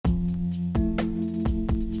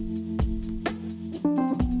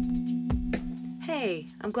Hey,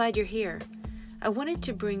 I'm glad you're here. I wanted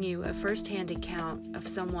to bring you a first-hand account of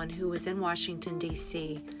someone who was in Washington,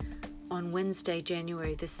 D.C. on Wednesday,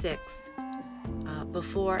 January the 6th,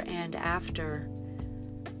 before and after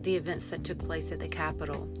the events that took place at the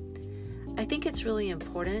Capitol. I think it's really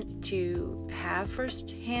important to have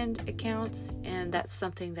first-hand accounts, and that's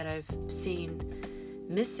something that I've seen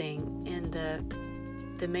missing in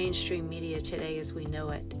the mainstream media today as we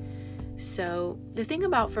know it. So the thing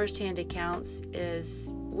about first-hand accounts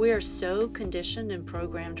is we are so conditioned and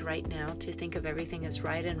programmed right now to think of everything as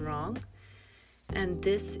right and wrong. And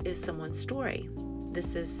this is someone's story.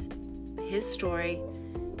 This is his story,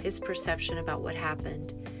 his perception about what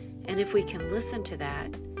happened. And if we can listen to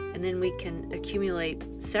that, and then we can accumulate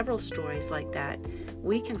several stories like that,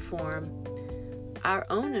 we can form our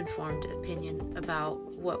own informed opinion about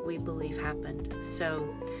what we believe happened. So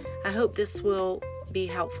I hope this will be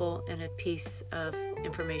helpful and a piece of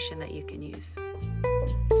information that you can use.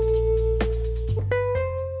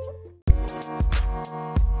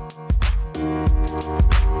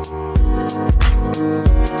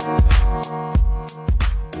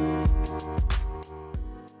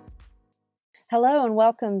 Hello and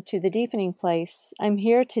welcome to The Deepening Place. I'm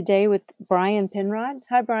here today with Bryan Penrod.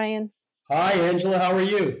 Hi, Bryan. Hi, Angela. How are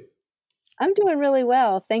you? I'm doing really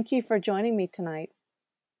well. Thank you for joining me tonight.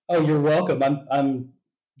 Oh, you're welcome. I'm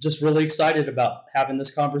just really excited about having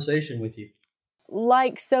this conversation with you.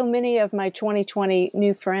 Like so many of my 2020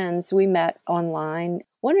 new friends, we met online.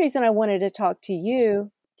 One reason I wanted to talk to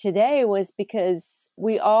you today was because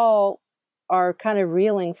we all are kind of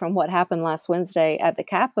reeling from what happened last Wednesday at the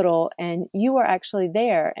Capitol, and you were actually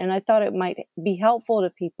there. And I thought it might be helpful to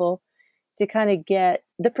people to kind of get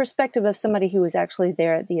the perspective of somebody who was actually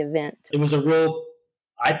there at the event. It was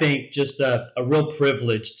I think, just a real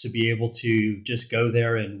privilege to be able to just go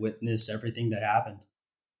there and witness everything that happened.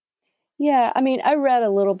 Yeah, I mean, I read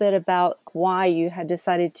a little bit about why you had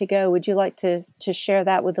decided to go. Would you like to share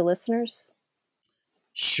that with the listeners?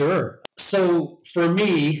 Sure. So for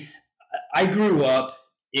me, I grew up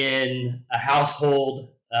in a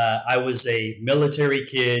household. I was a military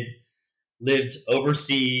kid, lived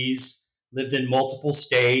overseas, lived in multiple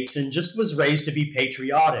states, and just was raised to be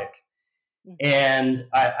patriotic. And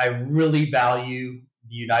I really value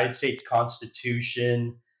the United States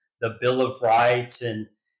Constitution, the Bill of Rights.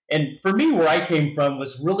 And for me, where I came from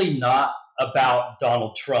was really not about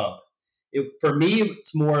Donald Trump. For me,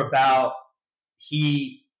 it's more about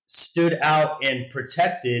he stood out and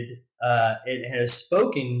protected and has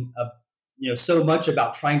spoken so much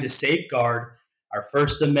about trying to safeguard our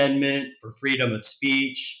First Amendment for freedom of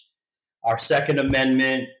speech, our Second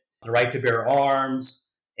Amendment, the right to bear arms,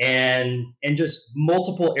 and just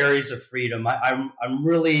multiple areas of freedom. I'm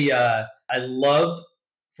really I love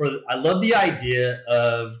the idea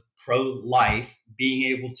of pro-life,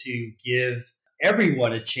 being able to give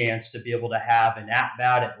everyone a chance to be able to have an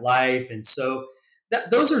at-bat at life, and so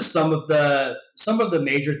those are some of the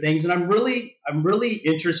major things. And I'm really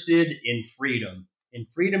interested in freedom in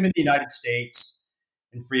the United States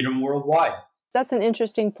and freedom worldwide. That's an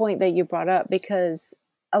interesting point that you brought up, because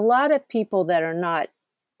a lot of people that are not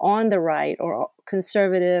on the right or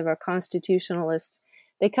conservative or constitutionalist,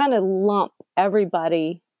 they kind of lump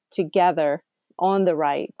everybody together on the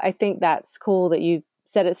right. I think that's cool that you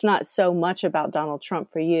said it's not so much about Donald Trump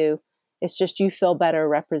for you. It's just you feel better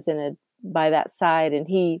represented by that side. And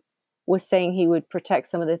he was saying he would protect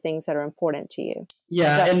some of the things that are important to you.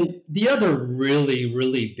 Yeah. And the other really,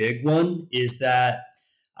 really big one is that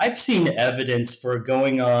I've seen evidence for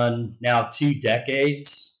going on now 2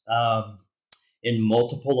 decades in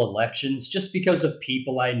multiple elections, just because of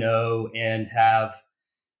people I know and have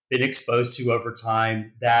been exposed to over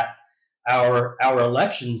time, that our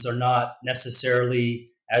elections are not necessarily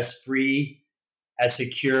as free, as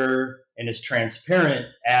secure, and as transparent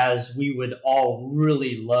as we would all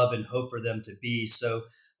really love and hope for them to be. So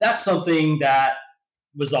that's something that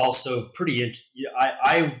was also pretty.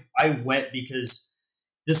 I went because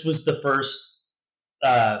this was the first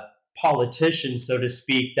politician, so to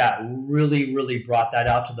speak, that really, really brought that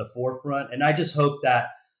out to the forefront. And I just hope that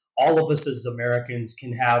all of us as Americans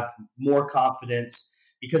can have more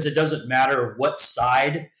confidence, because it doesn't matter what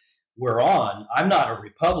side we're on. I'm not a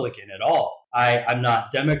Republican at all. I'm not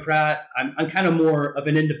Democrat. I'm kind of more of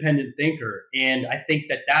an independent thinker. And I think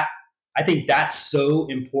that's so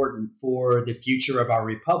important for the future of our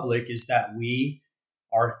republic, is that we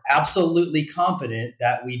are absolutely confident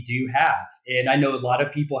that we do have. And I know a lot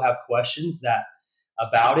of people have questions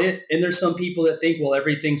about it. And there's some people that think, well,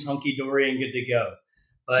 everything's hunky-dory and good to go.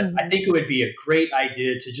 But I think it would be a great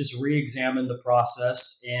idea to just re-examine the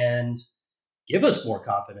process and give us more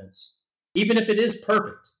confidence. even if it is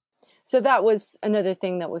perfect. So that was another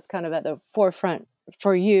thing that was kind of at the forefront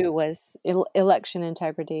for you was election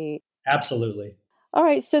integrity. Absolutely. All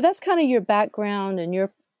right. So that's kind of your background and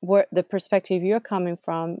the perspective you're coming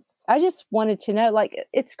from. I just wanted to know, like,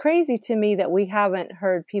 it's crazy to me that we haven't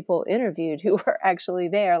heard people interviewed who were actually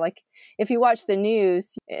there. Like, if you watch the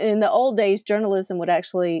news, in the old days, journalism would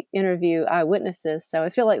actually interview eyewitnesses. So I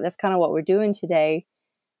feel like that's kind of what we're doing today,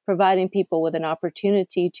 providing people with an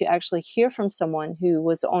opportunity to actually hear from someone who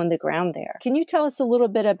was on the ground there. Can you tell us a little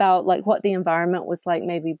bit about like what the environment was like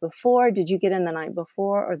maybe before? Did you get in the night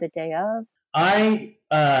before or the day of? I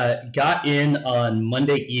got in on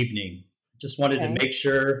Monday evening. Just wanted to make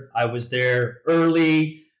sure I was there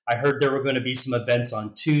early. I heard there were going to be some events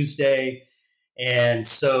on Tuesday. And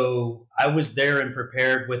so I was there and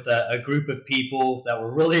prepared with a group of people that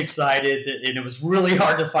were really excited. And it was really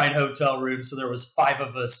hard to find hotel rooms. So there was 5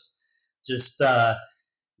 of us just,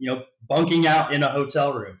 bunking out in a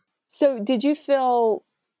hotel room. So did you feel,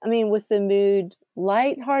 was the mood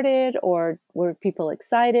lighthearted or were people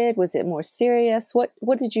excited? Was it more serious?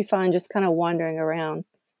 What did you find just kind of wandering around?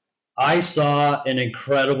 I saw an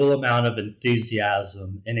incredible amount of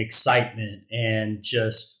enthusiasm and excitement and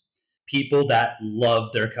just people that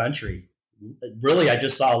love their country. Really, I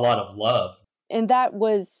just saw a lot of love. And that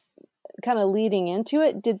was kind of leading into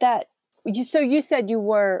it. So you said you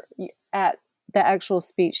were at the actual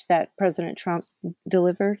speech that President Trump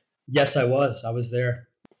delivered? Yes, I was. I was there.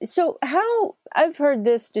 So I've heard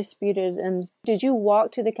this disputed, and did you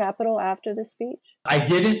walk to the Capitol after the speech? I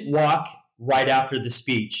didn't walk right after the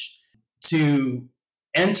speech. To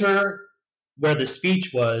enter where the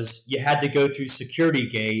speech was, you had to go through security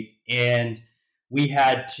gate, and we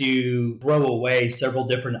had to throw away several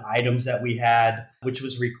different items that we had, which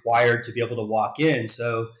was required to be able to walk in.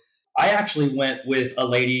 So I actually went with a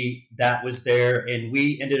lady that was there, and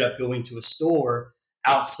we ended up going to a store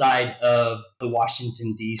outside of the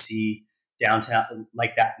Washington D.C. downtown,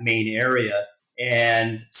 like that main area.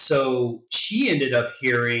 And so she ended up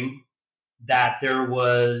hearing that there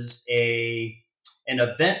was an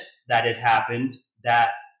event that had happened,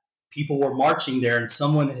 that people were marching there and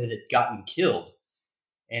someone had gotten killed.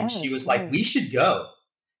 And she was like, we should go.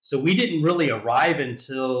 So we didn't really arrive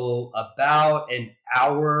until about an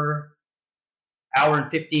hour and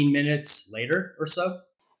 15 minutes later or so.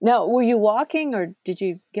 Now, were you walking or did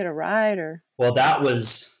you get a ride or? Well,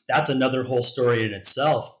 that's another whole story in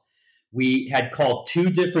itself. We had called 2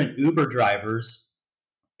 different Uber drivers.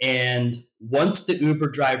 And once the Uber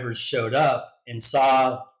drivers showed up and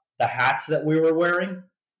saw the hats that we were wearing,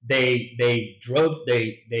 they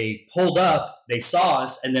pulled up, they saw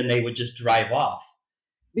us, and then they would just drive off.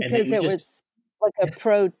 Because it was like a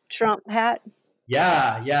pro-Trump hat?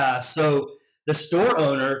 Yeah. So the store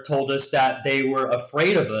owner told us that they were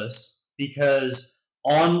afraid of us because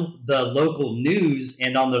on the local news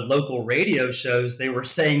and on the local radio shows, they were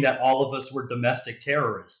saying that all of us were domestic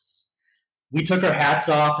terrorists. We took our hats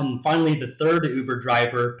off, and finally the 3rd Uber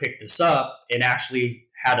driver picked us up and actually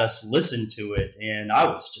had us listen to it. And I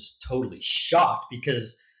was just totally shocked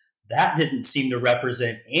because that didn't seem to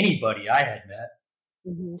represent anybody I had met.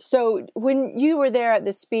 Mm-hmm. So when you were there at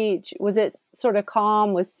the speech, was it sort of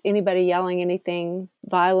calm? Was anybody yelling anything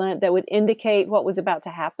violent that would indicate what was about to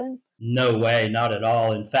happen? No way, not at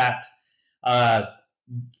all. In fact,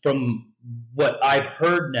 from what I've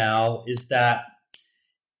heard now is that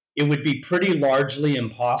it would be pretty largely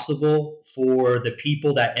impossible for the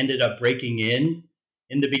people that ended up breaking in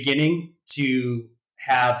the beginning to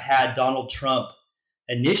have had Donald Trump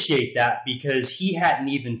initiate that, because he hadn't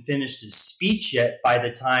even finished his speech yet by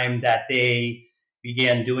the time that they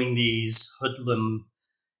began doing these hoodlum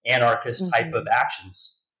anarchist type of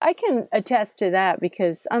actions. I can attest to that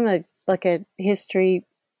because I'm a history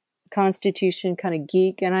Constitution kind of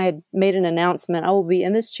geek, and I had made an announcement. I will be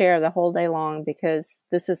in this chair the whole day long because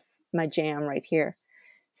this is my jam right here.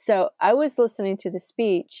 So I was listening to the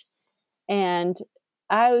speech, and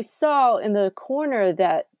I saw in the corner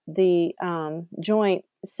that the joint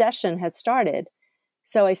session had started.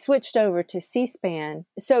 So I switched over to C-SPAN.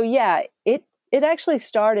 So yeah, it actually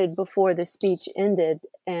started before the speech ended,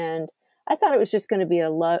 and I thought it was just going to be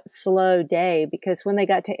a slow day because when they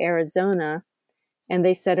got to Arizona, and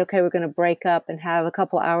they said, okay, we're going to break up and have a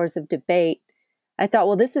couple hours of debate, I thought,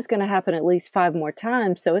 well, this is going to happen at least 5 more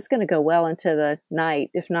times. So it's going to go well into the night,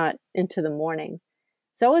 if not into the morning.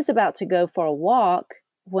 So I was about to go for a walk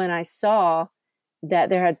when I saw that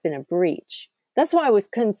there had been a breach. That's why I was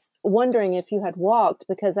wondering if you had walked,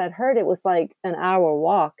 because I'd heard it was like an hour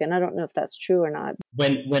walk. And I don't know if that's true or not.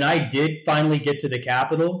 When I did finally get to the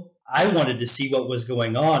Capitol, I wanted to see what was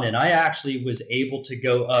going on, and I actually was able to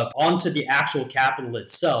go up onto the actual Capitol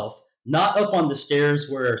itself, not up on the stairs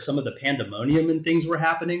where some of the pandemonium and things were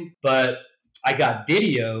happening, but I got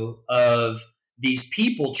video of these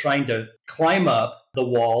people trying to climb up the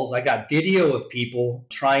walls. I got video of people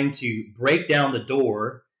trying to break down the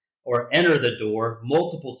door or enter the door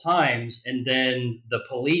multiple times, and then the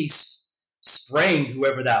police spraying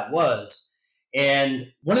whoever that was.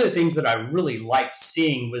 And one of the things that I really liked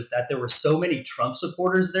seeing was that there were so many Trump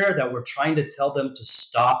supporters there that were trying to tell them to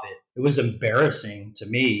stop it. It was embarrassing to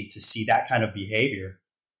me to see that kind of behavior.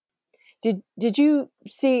 Did you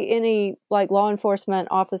see any like law enforcement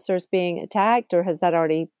officers being attacked, or has that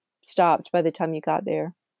already stopped by the time you got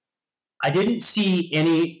there? I didn't see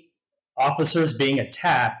any officers being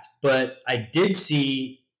attacked, but I did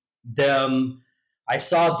see them. I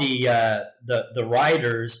saw the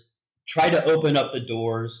rioters try to open up the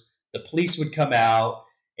doors. The police would come out,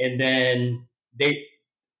 and then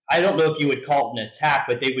I don't know if you would call it an attack,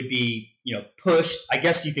 but they would be, pushed. I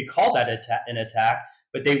guess you could call that an attack,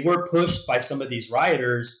 but they were pushed by some of these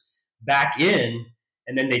rioters back in,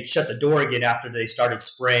 and then they'd shut the door again after they started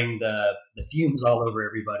spraying the fumes all over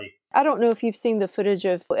everybody. I don't know if you've seen the footage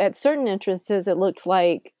of, at certain entrances, it looked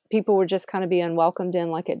like people were just kind of being welcomed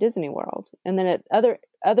in, like at Disney World. And then at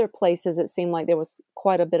other places, it seemed like there was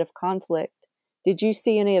quite a bit of conflict. Did you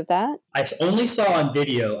see any of that? I only saw on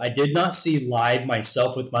video. I did not see live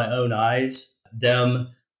myself with my own eyes, them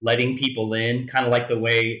letting people in, kind of like the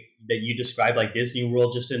way that you described, like Disney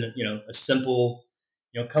World, just in a simple,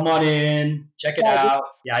 come on in, check it out.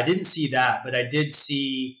 Yeah, I didn't see that, but I did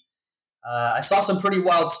see, I saw some pretty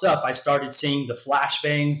wild stuff. I started seeing the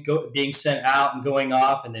flashbangs being sent out and going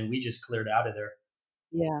off, and then we just cleared out of there.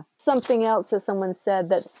 Yeah. Something else that someone said,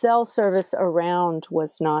 that cell service around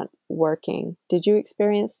was not working. Did you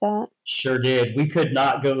experience that? Sure did. We could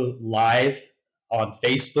not go live on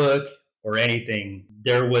Facebook or anything.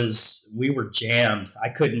 We were jammed. I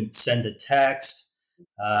couldn't send a text.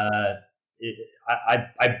 I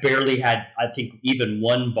barely had, I think, even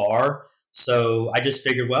one bar. So I just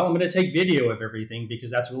figured, well, I'm going to take video of everything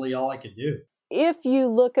because that's really all I could do. If you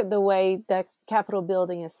look at the way the Capitol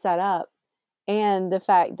building is set up and the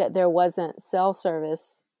fact that there wasn't cell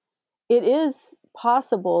service, it is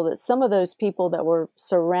possible that some of those people that were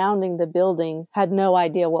surrounding the building had no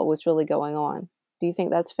idea what was really going on. Do you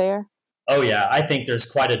think that's fair? Oh, yeah. I think there's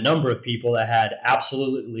quite a number of people that had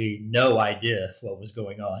absolutely no idea what was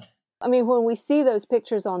going on. I mean, when we see those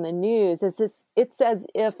pictures on the news, it's as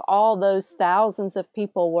if all those thousands of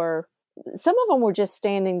people some of them were just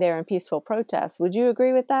standing there in peaceful protest. Would you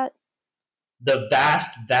agree with that? The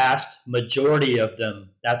vast, vast majority of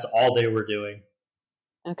them, that's all they were doing.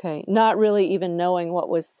 Okay. Not really even knowing what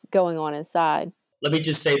was going on inside. Let me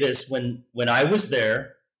just say this. When I was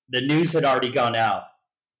there, the news had already gone out.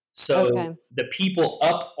 So The people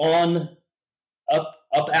up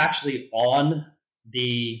actually on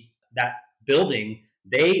that building,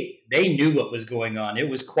 they knew what was going on. It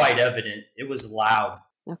was quite evident. It was loud.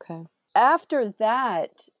 Okay. After that,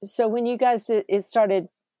 so when you guys it started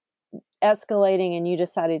escalating and you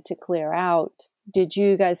decided to clear out, did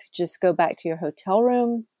you guys just go back to your hotel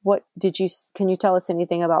room? Can you tell us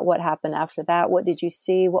anything about what happened after that? What did you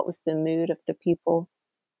see? What was the mood of the people?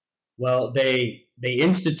 Well, they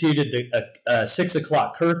instituted a 6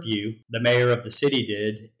 o'clock curfew. The mayor of the city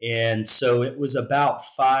did, and so it was about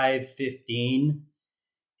 5:15,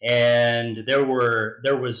 and there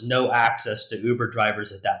was no access to Uber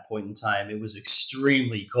drivers at that point in time. It was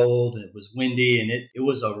extremely cold, and it was windy, and it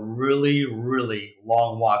was a really, really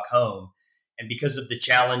long walk home. And because of the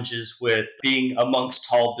challenges with being amongst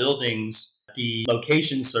tall buildings, the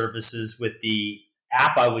location services with the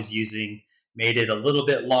app I was using made it a little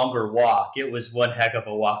bit longer walk. It was one heck of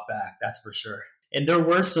a walk back, that's for sure. And there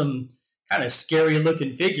were some kind of scary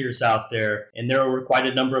looking figures out there. And there were quite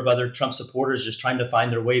a number of other Trump supporters just trying to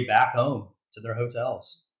find their way back home to their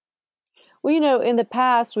hotels. Well, in the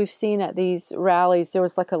past, we've seen at these rallies, there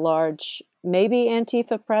was like a large, maybe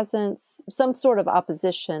Antifa presence, some sort of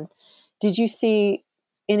opposition. Did you see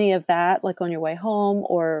any of that, like on your way home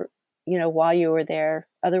or, while you were there?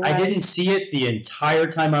 Otherwise, I didn't see it the entire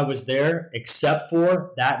time I was there, except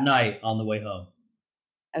for that night on the way home.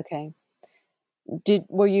 Okay.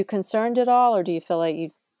 Were you concerned at all, or do you feel like you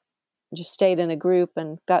just stayed in a group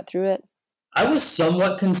and got through it? I was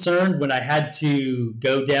somewhat concerned when I had to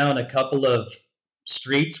go down a couple of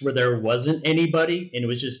streets where there wasn't anybody, and it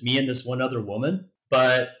was just me and this one other woman.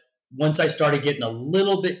 But once I started getting a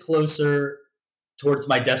little bit closer towards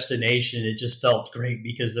my destination, it just felt great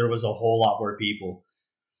because there was a whole lot more people.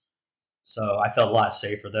 So I felt a lot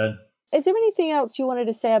safer then. Is there anything else you wanted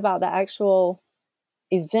to say about the actual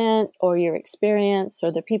event or your experience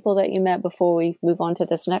or the people that you met before we move on to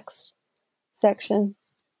this next section?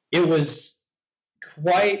 It was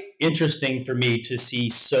quite interesting for me to see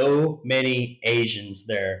so many Asians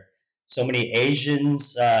there. So many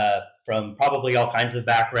Asians from probably all kinds of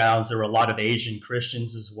backgrounds. There were a lot of Asian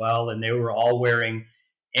Christians as well, and they were all wearing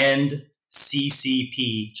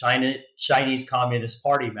NCCP, Chinese Communist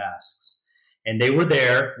Party masks. And they were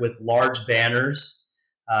there with large banners,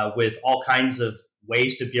 with all kinds of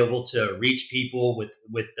ways to be able to reach people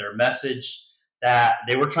with their message, that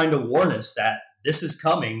they were trying to warn us that this is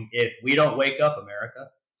coming if we don't wake up, America.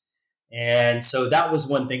 And so that was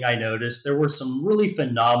one thing I noticed. There were some really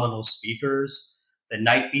phenomenal speakers the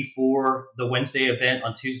night before the Wednesday event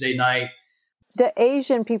on Tuesday night. The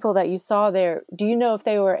Asian people that you saw there, do you know if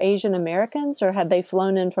they were Asian Americans or had they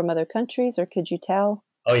flown in from other countries, or could you tell?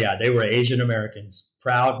 Oh, yeah, they were Asian Americans,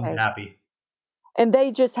 proud and happy. And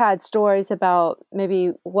they just had stories about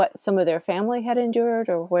maybe what some of their family had endured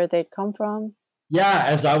or where they'd come from? Yeah,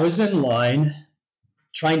 as I was in line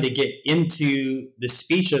trying to get into the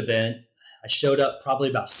speech event, I showed up probably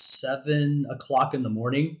about 7 o'clock in the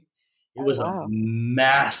morning. It was a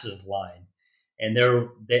massive line. And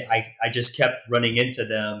I just kept running into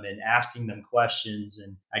them and asking them questions,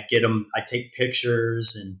 and I'd take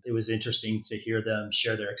pictures, and it was interesting to hear them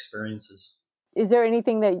share their experiences. Is there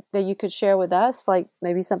anything that you could share with us, like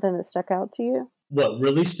maybe something that stuck out to you? What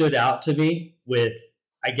really stood out to me with,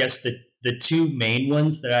 I guess, the two main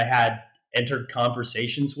ones that I had entered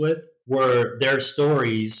conversations with were their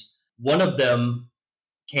stories. One of them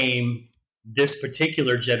came this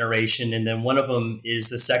particular generation, and then one of them is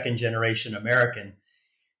the second generation American.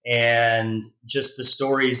 And just the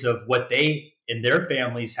stories of what they and their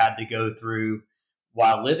families had to go through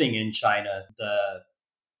while living in China, the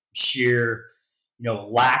sheer,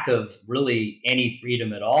 lack of really any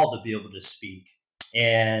freedom at all to be able to speak,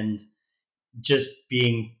 and just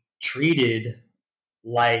being treated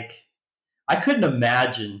like, I couldn't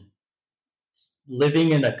imagine living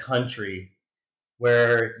in a country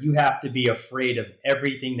where you have to be afraid of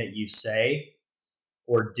everything that you say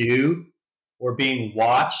or do, or being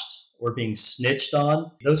watched or being snitched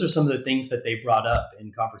on. Those are some of the things that they brought up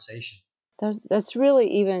in conversation. That's really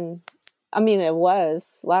it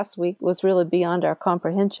was, last week was really beyond our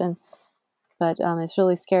comprehension, but it's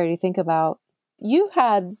really scary to think about. You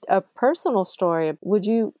had a personal story. Could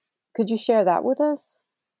you share that with us?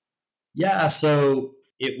 Yeah, so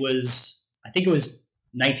I think it was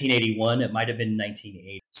 1981. It might have been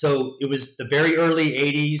 1980. So it was the very early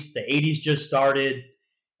 80s. The 80s just started,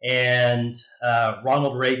 and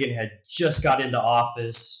Ronald Reagan had just got into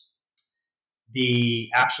office. The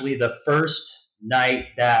first night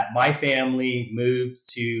that my family moved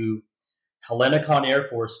to Helena Air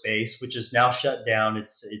Force Base, which is now shut down.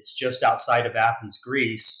 It's just outside of Athens,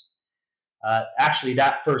 Greece.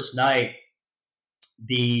 That first night,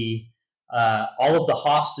 all of the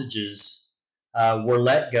hostages were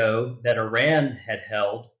let go that Iran had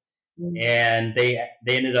held, and they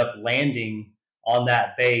ended up landing on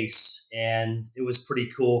that base. And it was pretty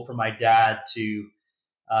cool for my dad to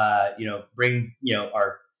bring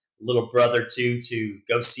our little brother to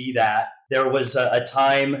go see that. There was a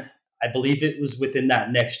time, I believe it was within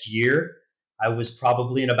that next year, I was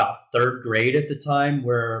probably in about third grade at the time,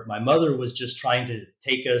 where my mother was just trying to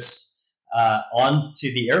take us on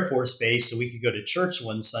to the Air Force Base so we could go to church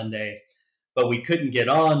one Sunday. But we couldn't get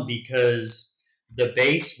on because the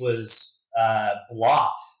base was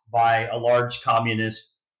blocked by a large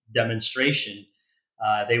communist demonstration.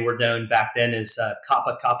 They were known back then as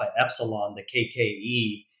Kappa Kappa Epsilon, the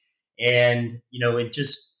KKE. And, it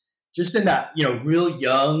just in that, real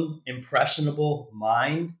young, impressionable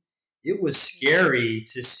mind, it was scary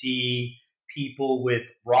to see people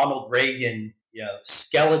with Ronald Reagan,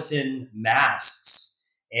 skeleton masks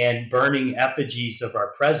and burning effigies of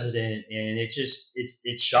our president. And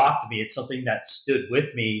it shocked me. It's something that stood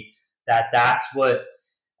with me, that's what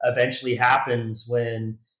eventually happens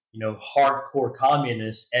when, hardcore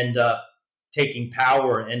communists end up taking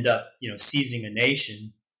power, end up, seizing a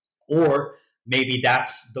nation. Or maybe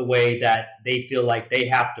that's the way that they feel like they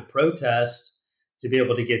have to protest to be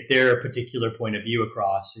able to get their particular point of view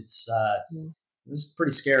across. It was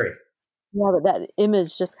pretty scary. Yeah, but that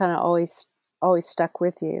image just kind of always stuck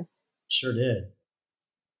with you. Sure did.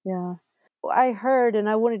 Yeah. I heard, and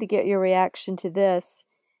I wanted to get your reaction to this,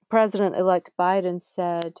 President-elect Biden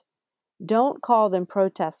said, "Don't call them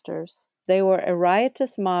protesters. They were a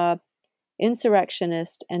riotous mob,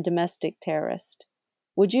 insurrectionist, and domestic terrorist."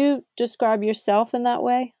 Would you describe yourself in that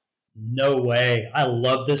way? No way. I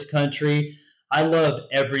love this country. I love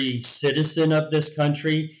every citizen of this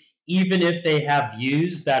country, even if they have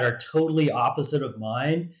views that are totally opposite of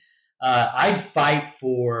mine. I'd fight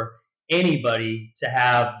for anybody to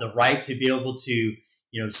have the right to be able to,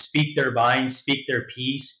 speak their mind, speak their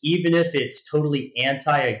piece, even if it's totally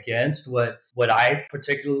anti against what I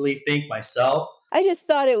particularly think myself. I just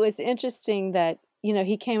thought it was interesting that,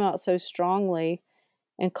 he came out so strongly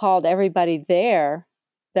and called everybody there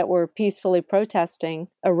that were peacefully protesting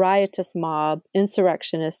a riotous mob,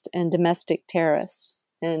 insurrectionist, and domestic terrorist.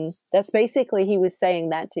 And that's basically, he was saying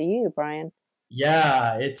that to you, Bryan.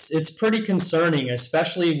 Yeah, it's pretty concerning,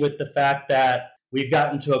 especially with the fact that we've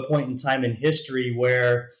gotten to a point in time in history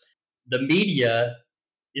where the media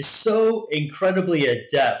is so incredibly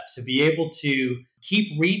adept to be able to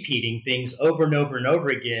keep repeating things over and over and over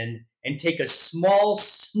again and take a small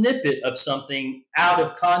snippet of something out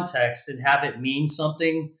of context and have it mean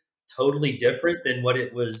something totally different than what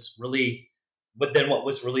was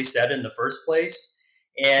really said in the first place.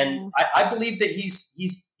 And I believe that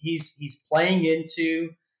he's playing into.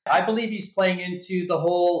 I believe he's playing into the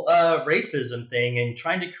whole racism thing and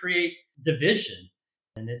trying to create division.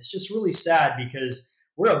 And it's just really sad because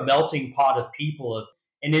we're a melting pot of people,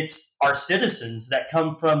 and it's our citizens that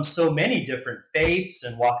come from so many different faiths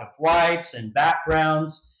and walk of lives and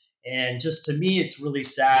backgrounds. And just to me, it's really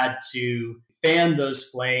sad to fan those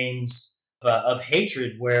flames of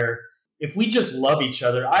hatred where if we just love each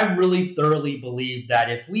other, I really thoroughly believe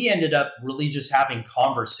that if we ended up really just having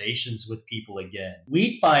conversations with people again,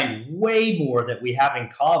 we'd find way more that we have in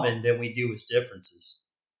common than we do as differences.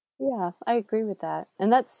 Yeah, I agree with that.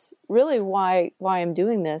 And that's really why I'm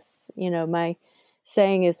doing this. My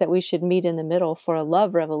saying is that we should meet in the middle for a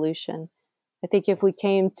love revolution. I think if we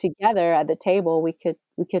came together at the table, we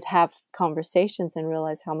could have conversations and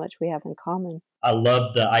realize how much we have in common. I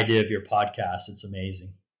love the idea of your podcast. It's amazing.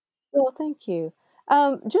 Well, thank you.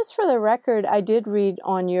 Just for the record, I did read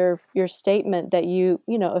on your statement that you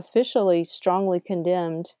officially strongly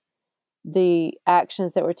condemned the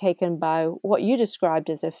actions that were taken by what you described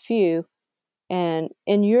as a few. And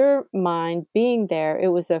in your mind, being there, it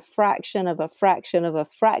was a fraction of a fraction of a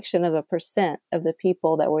fraction of a percent of the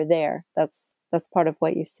people that were there. That's part of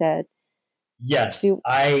what you said. Yes,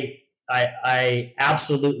 I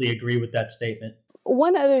absolutely agree with that statement.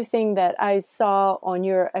 One other thing that I saw on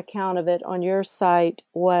your account of it on your site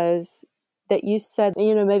was that you said,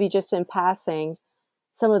 maybe just in passing,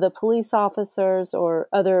 some of the police officers or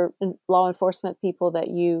other law enforcement people that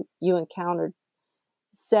you encountered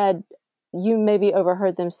said you maybe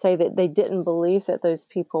overheard them say that they didn't believe that those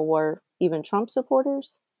people were even Trump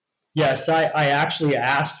supporters? Yes, I actually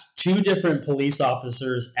asked two different police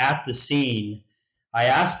officers at the scene. I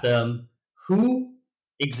asked them, who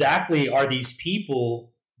exactly are these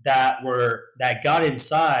people that got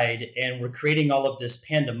inside and were creating all of this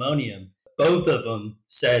pandemonium? Both of them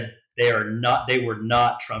said they were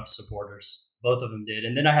not Trump supporters. Both of them did.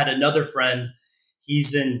 And then I had another friend,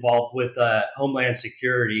 he's involved with Homeland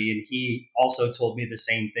Security, and he also told me the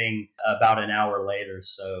same thing about an hour later.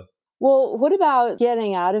 So, well, what about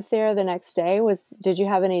getting out of there the next day? Did you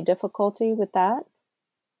have any difficulty with that?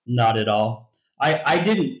 Not at all. I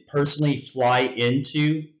didn't personally fly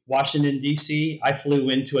into Washington, D.C. I flew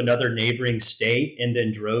into another neighboring state and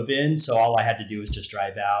then drove in. So all I had to do was just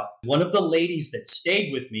drive out. One of the ladies that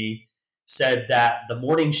stayed with me said that the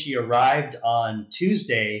morning she arrived on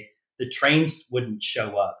Tuesday, the trains wouldn't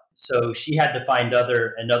show up. So she had to find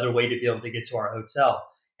another way to be able to get to our hotel.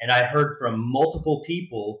 And I heard from multiple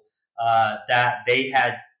people that they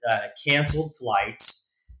had canceled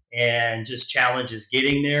flights and just challenges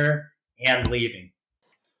getting there and leaving.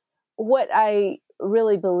 What I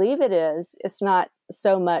really believe it's not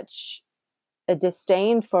so much a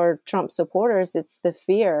disdain for Trump supporters. It's the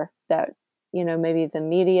fear that, maybe the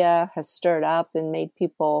media has stirred up and made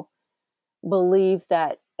people believe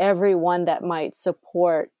that everyone that might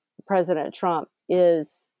support President Trump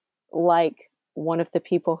is like one of the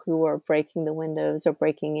people who are breaking the windows or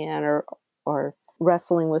breaking in or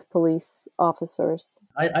wrestling with police officers.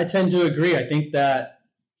 I tend to agree. I think that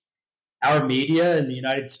our media in the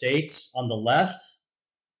United States, on the left,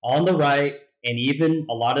 on the right, and even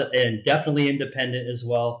and definitely independent as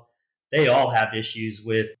well, they all have issues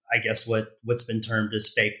with, I guess, what's been termed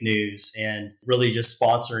as fake news and really just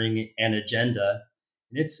sponsoring an agenda.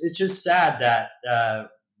 And it's just sad that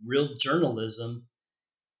real journalism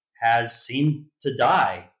has seemed to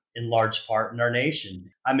die in large part in our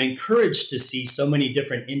nation. I'm encouraged to see so many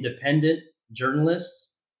different independent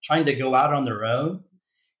journalists trying to go out on their own.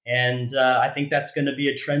 And I think that's going to be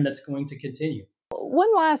a trend that's going to continue.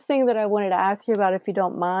 One last thing that I wanted to ask you about, if you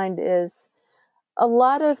don't mind, is a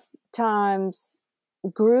lot of times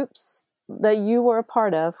groups that you were a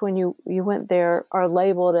part of when you went there are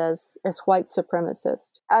labeled as white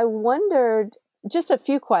supremacist. I wondered, just a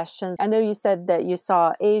few questions. I know you said that you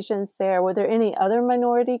saw Asians there. Were there any other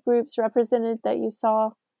minority groups represented that you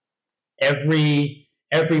saw? Every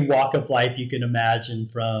walk of life you can imagine,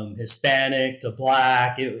 from Hispanic to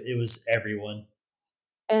Black, it was everyone.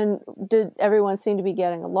 And did everyone seem to be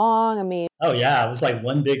getting along? I mean, oh yeah, it was like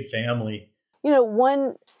one big family.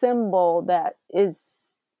 One symbol that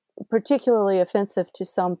is particularly offensive to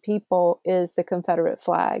some people is the Confederate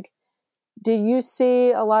flag. Did you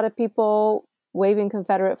see a lot of people waving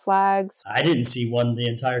Confederate flags? I didn't see one the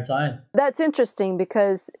entire time. That's interesting,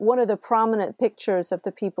 because one of the prominent pictures of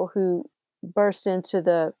the people who burst into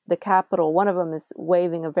the Capitol, one of them is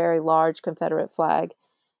waving a very large Confederate flag.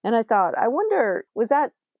 And I thought, I wonder, was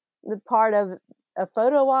that the part of a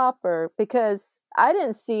photo op? Or because I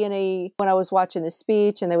didn't see any when I was watching the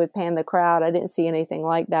speech and they would pan the crowd. I didn't see anything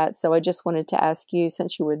like that. So I just wanted to ask you,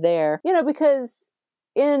 since you were there, because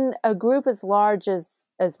in a group as large as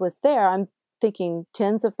was there, I'm thinking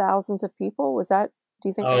tens of thousands of people. Was that, do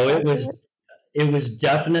you think? Oh, it was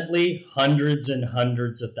definitely hundreds and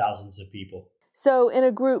hundreds of thousands of people. So in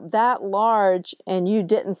a group that large, and you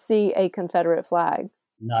didn't see a Confederate flag?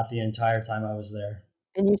 Not the entire time I was there.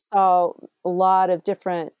 And you saw a lot of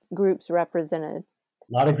different groups represented?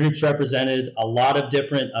 A lot of groups represented, a lot of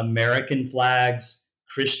different American flags,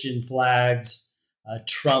 Christian flags,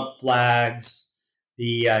 Trump flags,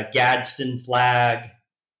 the Gadsden flag,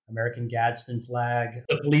 American Gadsden flag,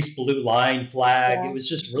 the police blue line flag. Yeah. It was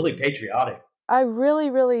just really patriotic. I really,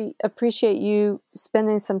 really appreciate you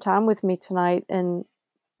spending some time with me tonight and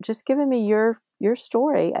just giving me your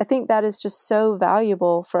story. I think that is just so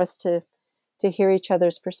valuable for us to hear each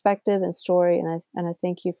other's perspective and story, and I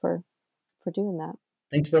thank you for doing that.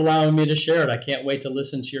 Thanks for allowing me to share it. I can't wait to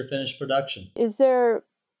listen to your finished production. Is there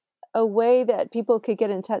a way that people could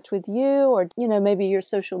get in touch with you, or maybe your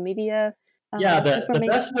social media? The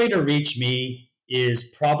best way to reach me is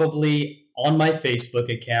probably on my Facebook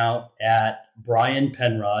account at Bryan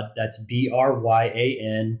Penrod. That's BryanPenrod.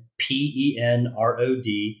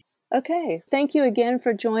 Okay. Thank you again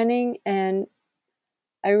for joining, and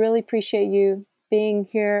I really appreciate you being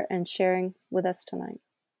here and sharing with us tonight.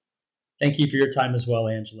 Thank you for your time as well,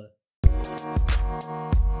 Angela.